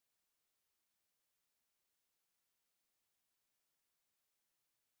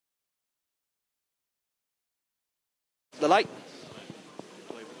the light.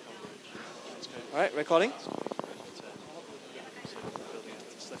 Alright, recording.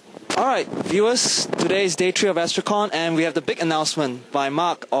 Alright, viewers, today is day 3 of Astricon, and we have the big announcement by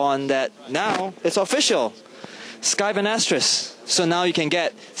Mark on that now it's official. Skype and Asterisk. So now you can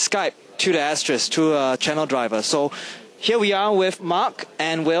get Skype to the Asterisk through a channel driver. So here we are with Mark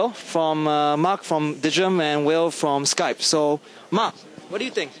and Will from Digim and Will from Skype. So Mark, what do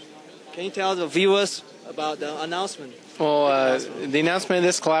you think? Can you tell the viewers about the announcement? Well, the announcement of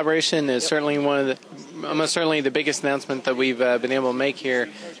this collaboration is certainly almost certainly the biggest announcement that we've been able to make here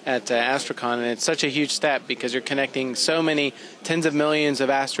at Astricon, and it's such a huge step because you're connecting so many tens of millions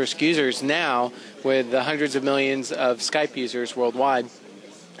of Asterisk users now with the hundreds of millions of Skype users worldwide.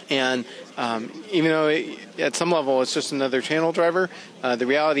 And even though at some level it's just another channel driver, the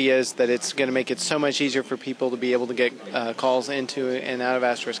reality is that it's going to make it so much easier for people to be able to get calls into and out of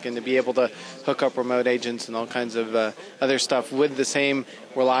Asterisk, and to be able to hook up remote agents and all kinds of other stuff with the same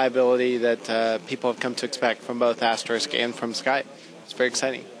reliability that people have come to expect from both Asterisk and from Skype. It's very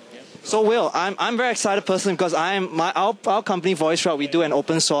exciting. So Will, I'm very excited personally because our company Voiceroute, we do an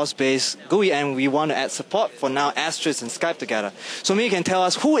open source based GUI, and we want to add support for now Asterisk and Skype together. So maybe you can tell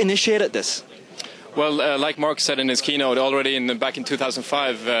us who initiated this. Well, like Mark said in his keynote, already back in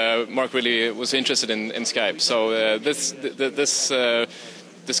 2005, Mark really was interested in Skype. So this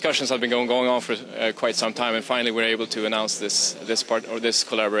discussions have been going on for quite some time, and finally we're able to announce this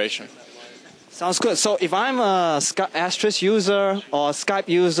collaboration. Sounds good. So if I'm a Asterisk user or Skype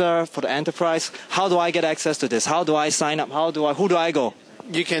user for the enterprise, how do I get access to this? How do I sign up? Who do I go?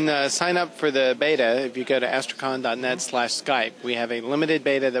 You can sign up for the beta if you go to astricon.net/Skype. We have a limited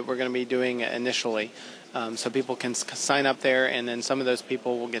beta that we're going to be doing initially. So people can sign up there, and then some of those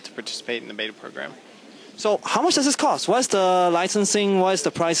people will get to participate in the beta program. So how much does this cost? What's the licensing? What's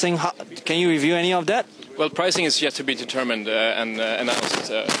the pricing? Can you review any of that? Well, pricing is yet to be determined and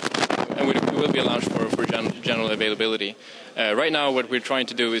announced. And we will be launched for general availability. Right now, what we're trying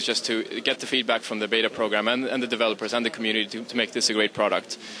to do is just to get the feedback from the beta program and the developers and the community to make this a great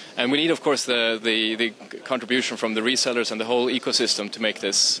product. And we need, of course, the contribution from the resellers and the whole ecosystem to make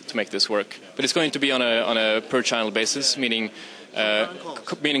this work. But it's going to be on a per channel basis, meaning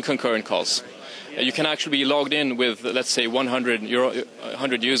concurrent calls. You can actually be logged in with, let's say,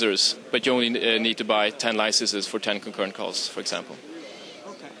 100 users, but you only need to buy 10 licenses for 10 concurrent calls, for example.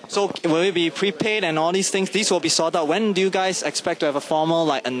 So will it be prepaid and all these things? These will be sorted out. When do you guys expect to have a formal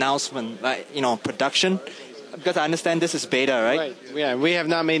announcement, production? Because I understand this is beta, right? Right. Yeah, we have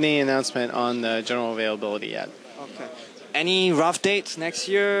not made any announcement on the general availability yet. Okay. Any rough dates next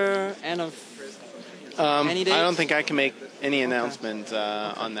year? End of any dates? I don't think I can make any announcement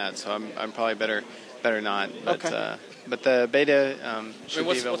on that, so I'm probably better not. But, okay. But the beta should be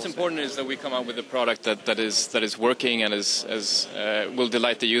available. What's important is that we come out with a product that is working and will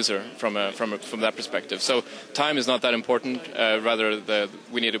delight the user from that perspective. So time is not that important. Rather,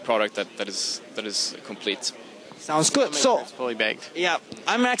 we need a product that is complete. Sounds good. So it's fully baked. Yeah,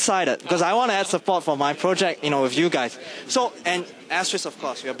 I'm excited because I want to add support for my project, with you guys. So, and Asterisk, of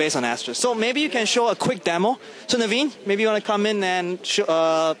course, we are based on Asterisk. So maybe you can show a quick demo. So Naveen, maybe you want to come in and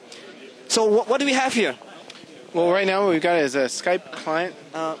show. So what do we have here? Well, right now what we've got is a Skype client.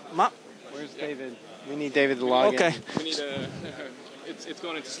 Mark? Where's David? We need David to log in. Okay. We need it's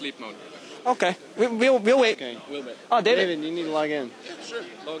going into sleep mode. Okay. We'll wait. Okay. We'll wait. Oh, David. David, you need to log in. Sure.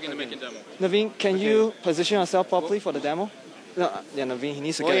 Log in to make a demo. Naveen, can you position yourself properly for the demo? No, yeah, Naveen, he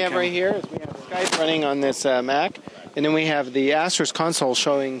needs to What get we a have camera. right here is we have Skype running on this Mac, and then we have the Asterisk console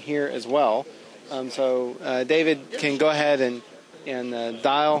showing here as well. So David can go ahead and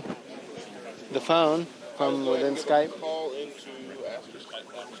dial the phone from within Skype. Call into Asterisk.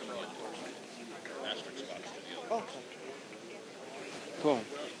 Okay. Cool.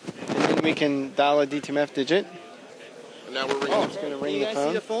 And then we can dial a DTMF digit. And now we're ringing. Oh, it's going to ring the Can you guys phone.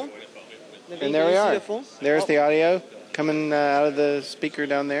 see the phone? Naveen, And there we can you see are. the phone? There's the audio coming out of the speaker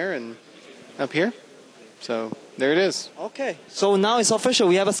down there and up here. So there it is. Okay. So now it's official.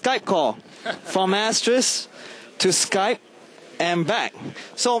 We have a Skype call from Asterisk to Skype and back.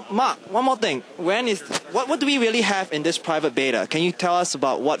 So Mark, one more thing. What do we really have in this private beta? Can you tell us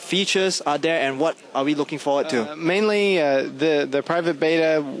about what features are there and what are we looking forward to? Mainly the private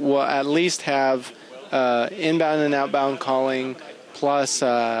beta will at least have inbound and outbound calling, plus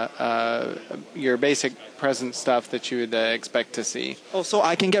your basic present stuff that you would expect to see. Oh, so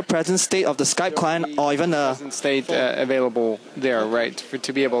I can get present state of the Skype client or even the present state available there, right,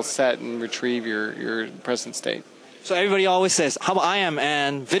 to be able to set and retrieve your present state. So everybody always says, how about IM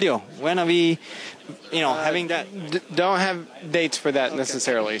and video? When are we, having that? Don't have dates for that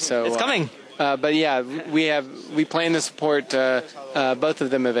necessarily. So It's coming. But yeah, we plan to support both of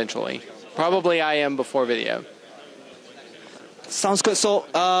them eventually. Probably IM before video. Sounds good. So,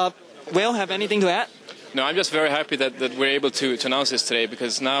 Will, have anything to add? No, I'm just very happy that we're able to announce this today,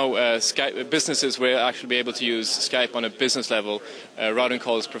 because now Skype businesses will actually be able to use Skype on a business level, routing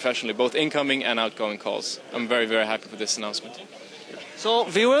calls professionally, both incoming and outgoing calls. I'm very, very happy with this announcement. So,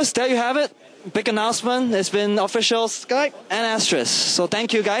 viewers, there you have it. Big announcement. It's been official Skype and Asterisk. So,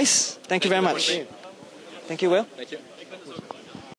 thank you, guys. Thank you very much. Thank you, Will. Thank you.